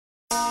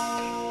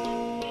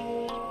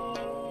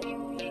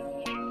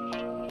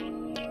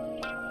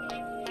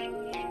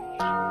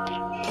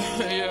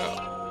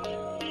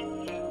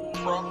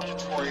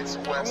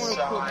wanna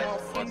put my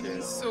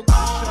fucking silk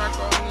shock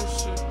on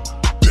this shit.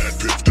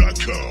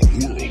 DatPiff.com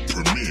world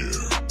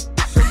premiere.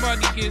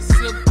 Somebody get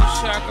silk the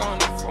shock on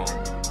the phone.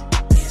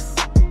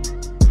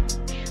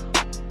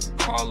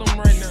 Call him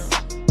right now.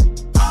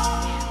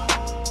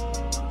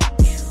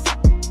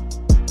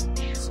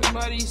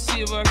 Somebody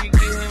see if I can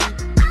get him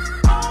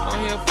on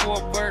here for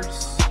a verse.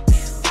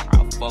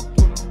 I'll fuck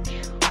with him.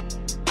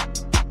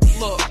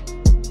 Look,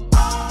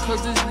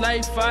 cause this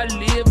life I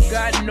live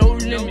got no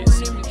limits.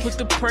 Put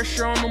the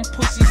pressure on them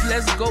pussies,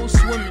 let's go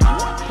swimming.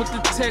 Put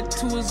the tech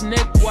to his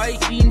neck while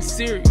he eating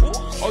cereal.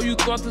 Oh, you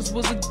thought this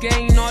was a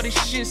game, all this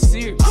shit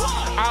serious.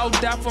 I'll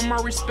die for my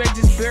respect,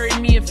 just bury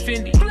me in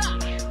Fendi.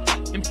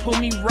 And put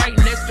me right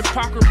next to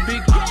Parker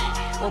Biggie.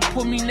 Or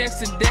put me next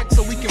to Deck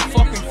so we can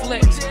fucking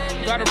flex.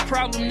 Got a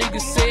problem, nigga,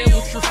 say it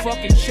with your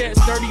fucking chest.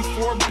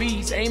 34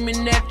 B's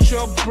aiming at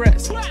your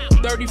breast.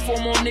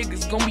 34 more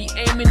niggas gon' be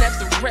aiming at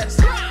the rest.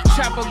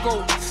 Chopper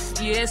go,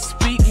 yeah,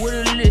 speak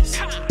with a list.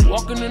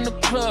 Walking in the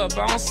club,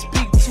 I don't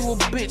speak to a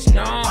bitch.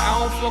 Nah, I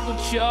don't fuck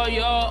with y'all,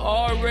 y'all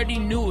already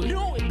knew it.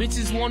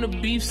 Bitches wanna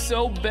beef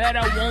so bad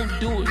I won't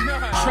do it.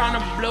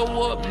 Tryna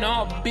blow up,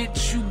 nah,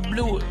 bitch, you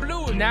blew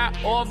it.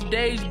 Not off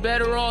days,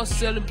 better off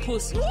selling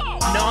pussy. Nah,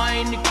 I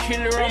ain't the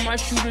killer, all my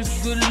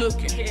shooters good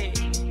looking.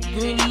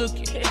 Good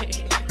looking,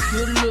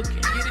 good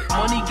looking.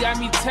 Money got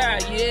me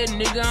tired, yeah,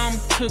 nigga, I'm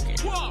cooking.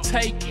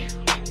 Taking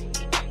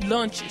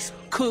lunches,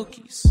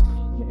 cookies.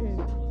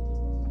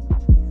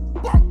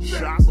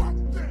 Shots.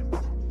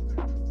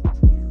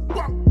 I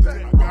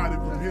got it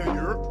from here, you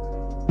heard?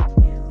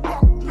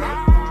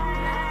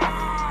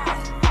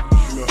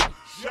 Look,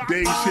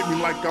 Dej hit me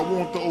like I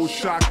want the old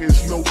shocker,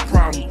 it's no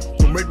problem.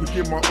 Don't make me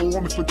get my old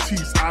woman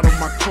Petite out of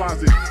my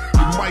closet.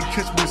 You might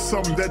catch me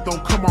something that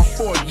don't come out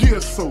for a year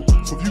or so.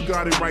 So if you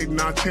got it right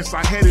now, chance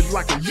I had it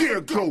like a year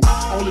ago.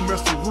 Only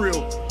mess with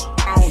real,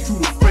 I don't do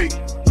the fake.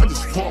 I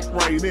just walk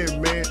right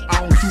in, man,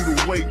 I don't do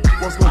the wait.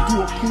 Was gonna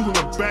do a pull in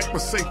the back, but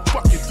say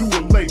fuck it, do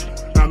it late.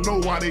 I know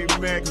why they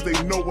mad, cause they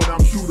know what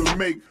I'm due to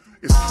make.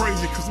 It's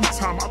crazy, cause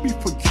sometimes I be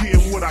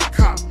forgetting what I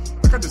cop.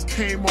 Like I just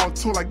came on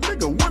tour like,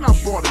 nigga, when I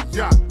bought a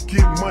yacht.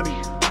 Get money,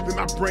 then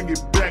I bring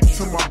it back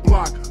to my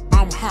block.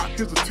 I'm hot,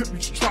 here's a tip,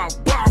 you should try to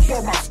buy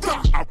all my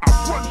stock. I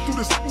run through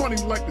this money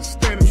like it's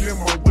standing in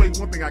my way.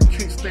 One thing I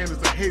can't stand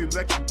is a hater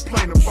that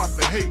complain about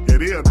the hate. Yeah,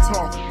 they'll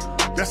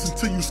talk, that's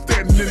until you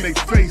standing in their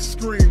face.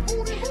 Scream,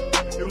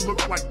 it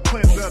look like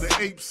Planet of the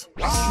Apes.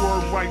 I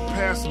swerve right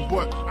past them,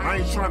 but I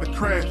ain't trying to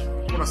crash.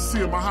 When I see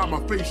him, I hide my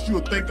face,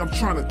 you'll think I'm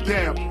trying to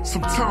dab.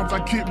 Sometimes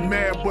I get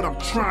mad, but I'm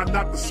trying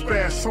not to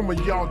spaz. Some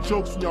of y'all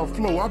jokes and y'all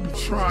flow, I be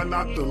trying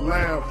not to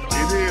laugh.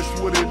 It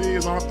is what it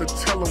is, I don't have to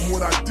tell them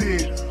what I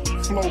did.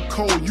 Flow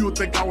cold, you'll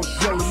think I was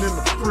yelling in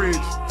the fridge.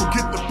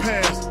 Forget the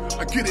past,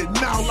 I get it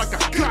now like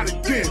I got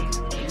it then.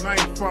 And I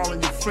ain't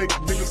following you fake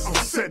niggas, I'm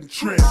setting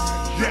trends.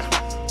 Yeah,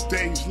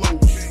 Dej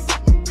Loaf.